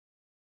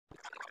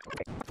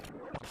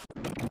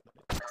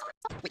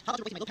apologies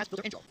for wasting my low pass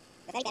filter intro.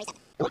 The 30 step.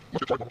 Alright, let's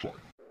get started on the fly.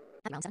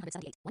 At around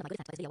 778, one of my good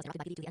effect videos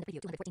interrupted by BD to the end of the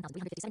video.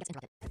 214,357 gets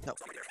interrupted. No.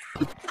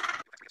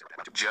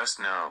 Just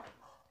no.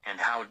 And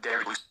how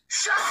dare you?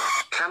 Shut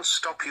up! Can't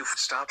stop you.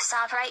 Stop.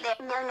 Stop right there.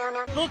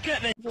 No. Look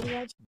at me!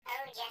 Video.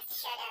 Oh,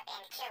 just shut up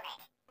and kill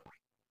it.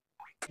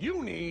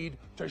 You need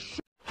to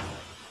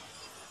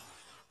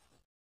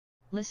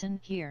Listen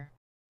here.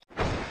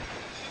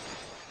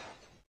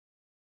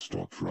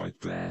 Stop right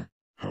there.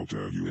 How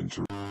dare you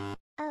interrupt?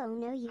 Oh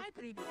no, you.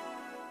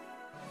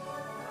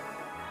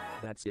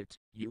 That's it,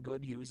 you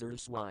good user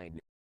swine.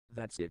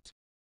 That's it.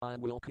 I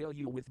will kill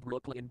you with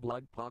Brooklyn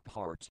Blood Pop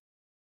Heart.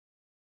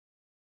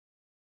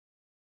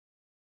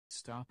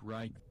 Stop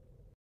right.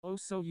 Oh,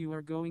 so you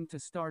are going to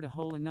start a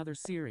whole another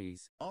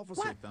series?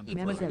 What? It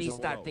was me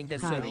starting the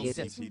series.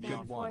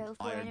 Good one.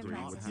 I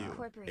agree with you.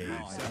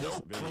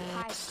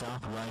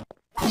 Stop right.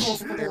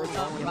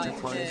 Oh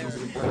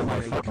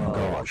my fucking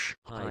gosh.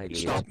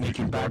 Stop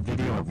making bad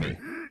video of me.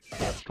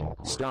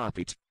 Stop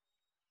it.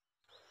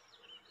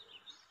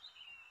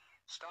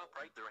 Stop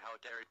right there. How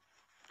dare you?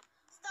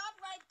 Stop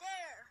right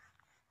there.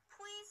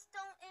 Please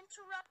don't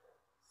interrupt.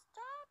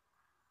 Stop.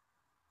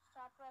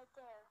 Stop right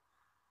there.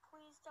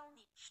 Please don't.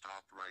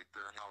 Stop right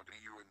there. How do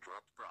you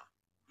interrupt, bruh?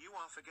 You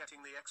are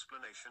forgetting the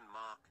explanation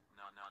mark.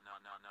 No.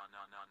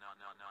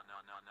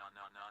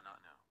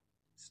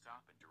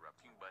 Stop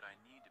interrupting, but I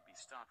need to be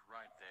stopped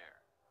right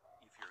there.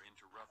 If you're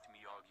interrupting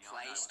me, I'll yell.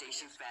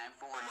 PlayStation Fan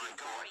 4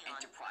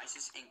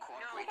 Enterprises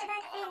Incorporated.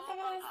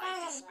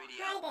 This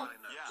video.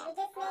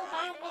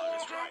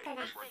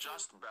 We're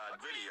just bad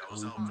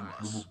videos out to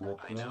us.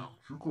 I know.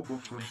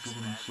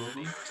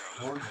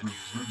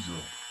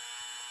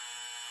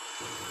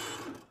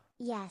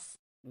 Yes.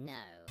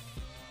 No.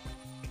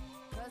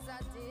 'Cause I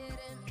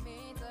didn't mean